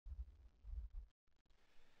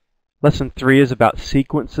Lesson 3 is about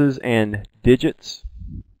sequences and digits.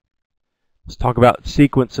 Let's talk about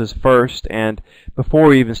sequences first, and before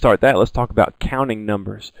we even start that, let's talk about counting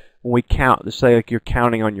numbers. When we count, let's say like you're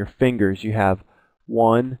counting on your fingers, you have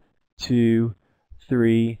 1, 2,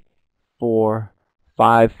 3, 4,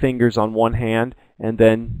 5 fingers on one hand, and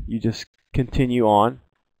then you just continue on.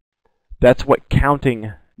 That's what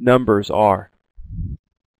counting numbers are.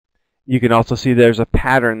 You can also see there's a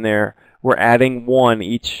pattern there. We're adding 1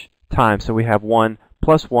 each time. So we have 1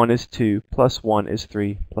 plus 1 is 2, plus 1 is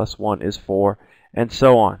 3, plus 1 is 4, and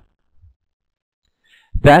so on.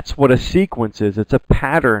 That's what a sequence is. It's a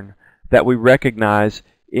pattern that we recognize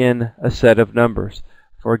in a set of numbers.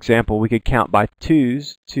 For example, we could count by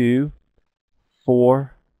 2s, 2,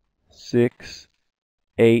 4, 6,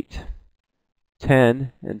 8,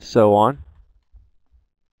 10, and so on.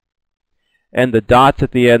 And the dots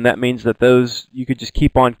at the end, that means that those, you could just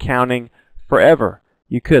keep on counting forever.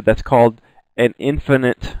 You could. That's called an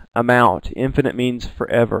infinite amount. Infinite means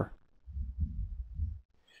forever.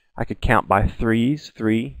 I could count by 3s,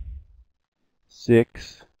 3,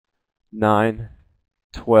 6, 9,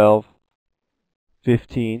 12,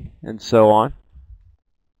 15, and so on.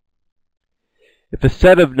 If a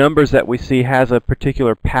set of numbers that we see has a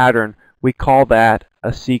particular pattern, we call that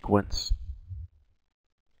a sequence.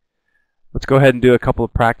 Let's go ahead and do a couple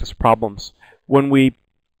of practice problems. When we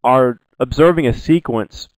are observing a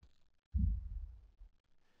sequence,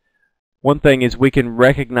 one thing is we can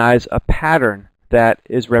recognize a pattern that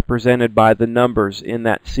is represented by the numbers in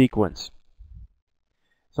that sequence.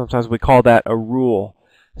 Sometimes we call that a rule.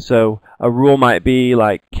 So a rule might be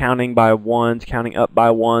like counting by ones, counting up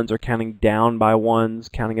by ones, or counting down by ones,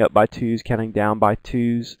 counting up by twos, counting down by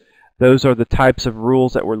twos. Those are the types of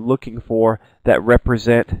rules that we're looking for that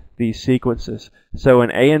represent these sequences. So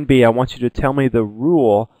in A and B, I want you to tell me the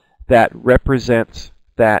rule that represents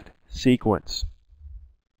that sequence.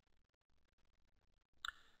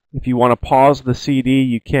 If you want to pause the CD,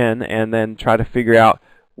 you can, and then try to figure out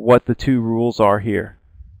what the two rules are here.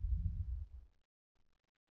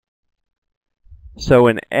 So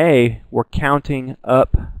in A, we're counting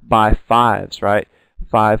up by 5s, right?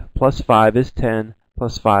 5 plus 5 is 10,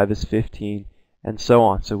 plus 5 is 15, and so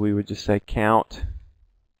on. So we would just say count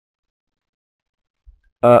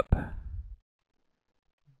up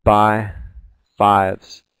by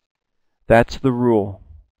 5s. That's the rule.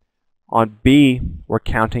 On B, we're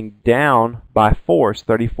counting down by 4s.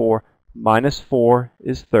 34 minus 4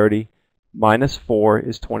 is 30, minus 4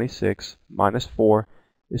 is 26, minus 4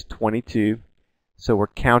 is 22. So we're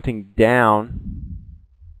counting down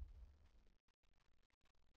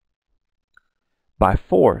by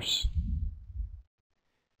 4s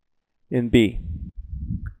in B.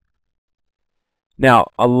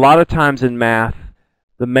 Now, a lot of times in math,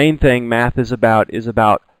 the main thing math is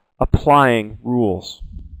about applying rules.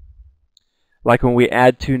 Like when we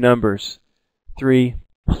add two numbers, 3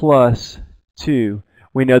 plus 2,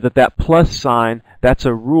 we know that that plus sign, that's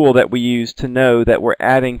a rule that we use to know that we're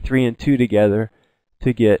adding 3 and 2 together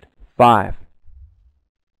to get 5.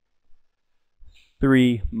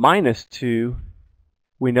 3 minus 2,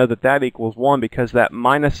 we know that that equals 1 because that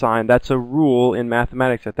minus sign, that's a rule in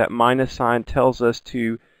mathematics, that minus sign tells us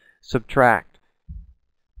to subtract.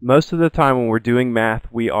 Most of the time when we're doing math,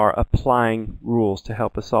 we are applying rules to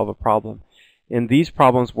help us solve a problem. In these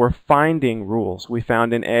problems, we're finding rules. We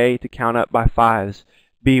found in A to count up by 5s.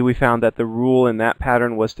 B, we found that the rule in that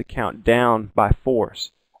pattern was to count down by 4s.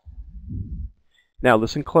 Now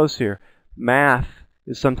listen close here. Math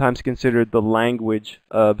is sometimes considered the language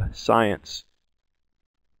of science.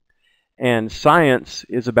 And science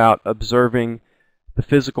is about observing the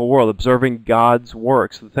physical world, observing God's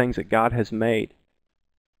works, the things that God has made.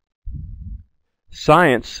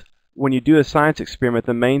 Science, when you do a science experiment,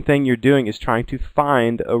 the main thing you're doing is trying to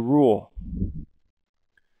find a rule.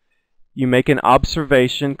 You make an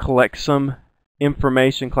observation, collect some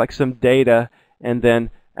information, collect some data, and then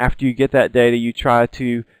after you get that data, you try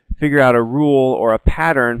to figure out a rule or a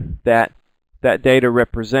pattern that that data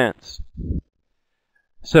represents.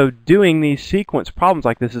 So doing these sequence problems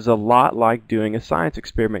like this is a lot like doing a science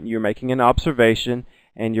experiment. You're making an observation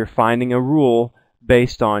and you're finding a rule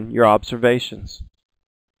based on your observations.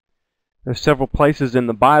 There's several places in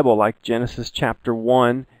the Bible like Genesis chapter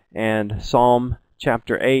 1 and Psalm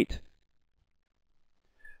chapter 8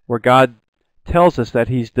 where God tells us that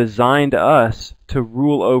He's designed us to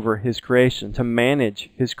rule over His creation, to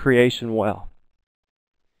manage His creation well.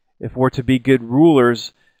 If we're to be good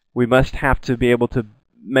rulers, we must have to be able to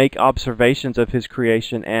make observations of His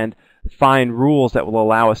creation and find rules that will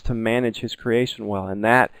allow us to manage His creation well. And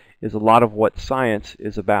that is a lot of what science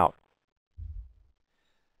is about.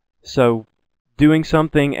 So doing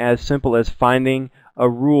something as simple as finding a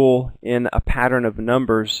rule in a pattern of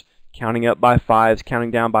numbers, counting up by 5s,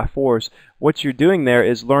 counting down by 4s, what you're doing there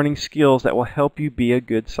is learning skills that will help you be a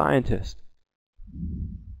good scientist.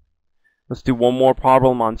 Let's do one more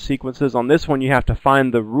problem on sequences. On this one, you have to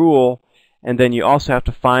find the rule, and then you also have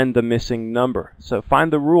to find the missing number. So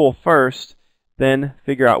find the rule first, then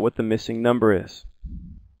figure out what the missing number is.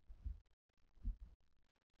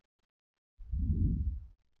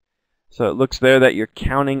 So it looks there that you're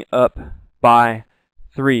counting up by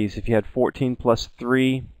 3s. If you had 14 plus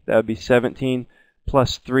 3, that would be 17.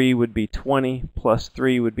 Plus 3 would be 20. Plus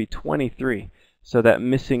 3 would be 23. So that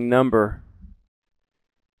missing number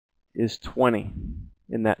is 20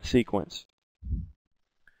 in that sequence.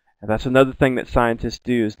 And that's another thing that scientists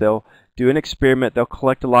do, is they'll do an experiment, they'll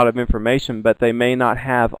collect a lot of information, but they may not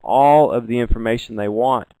have all of the information they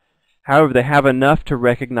want. However, they have enough to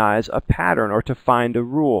recognize a pattern or to find a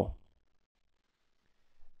rule.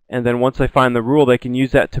 And then once they find the rule, they can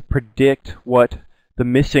use that to predict what the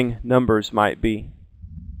missing numbers might be.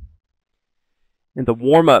 In the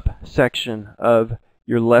warm-up section of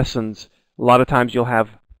your lessons, a lot of times you'll have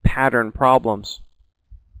pattern problems.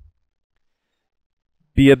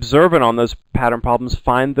 Be observant on those pattern problems.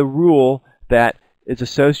 Find the rule that is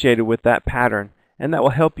associated with that pattern, and that will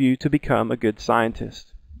help you to become a good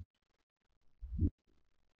scientist.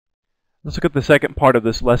 Let's look at the second part of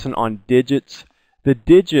this lesson on digits. The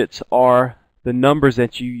digits are the numbers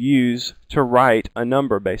that you use to write a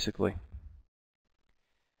number, basically.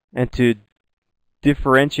 And to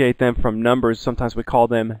differentiate them from numbers, sometimes we call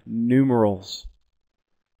them numerals.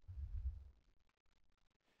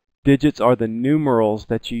 Digits are the numerals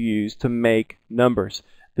that you use to make numbers.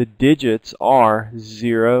 The digits are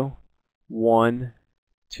 0, 1,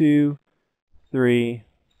 2, 3,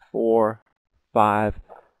 4, 5,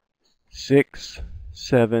 6,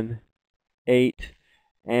 7, 8,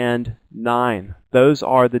 and 9. Those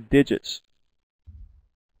are the digits.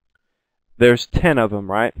 There's 10 of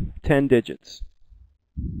them, right? 10 digits.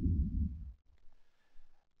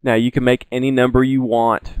 Now you can make any number you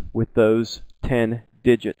want with those 10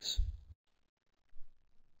 digits.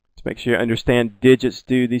 To make sure you understand digits,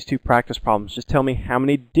 do these two practice problems. Just tell me how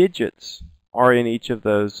many digits are in each of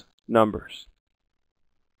those numbers.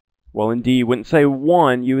 Well, indeed, you wouldn't say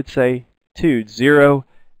 1, you would say 2. 0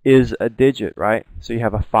 is a digit, right? So you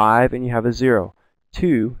have a 5 and you have a 0.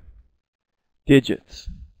 2 digits.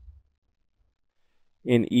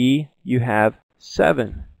 In E, you have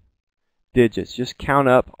 7 digits. Just count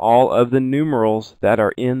up all of the numerals that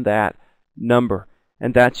are in that number,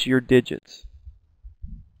 and that's your digits.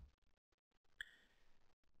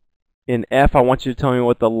 In F, I want you to tell me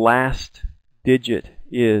what the last digit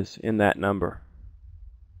is in that number.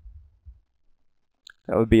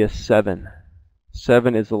 That would be a 7.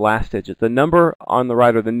 7 is the last digit. The number on the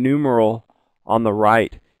right, or the numeral on the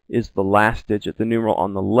right, is the last digit. The numeral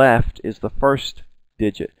on the left is the first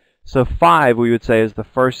digit. So 5, we would say, is the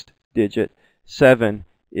first digit. 7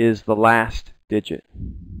 is the last digit.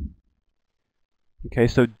 Okay,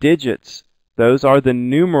 so digits, those are the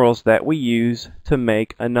numerals that we use to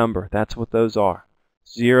make a number. That's what those are.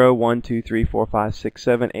 0, 1, 2, 3, 4, 5, 6,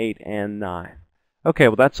 7, 8, and 9. Okay,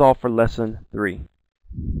 well that's all for lesson 3.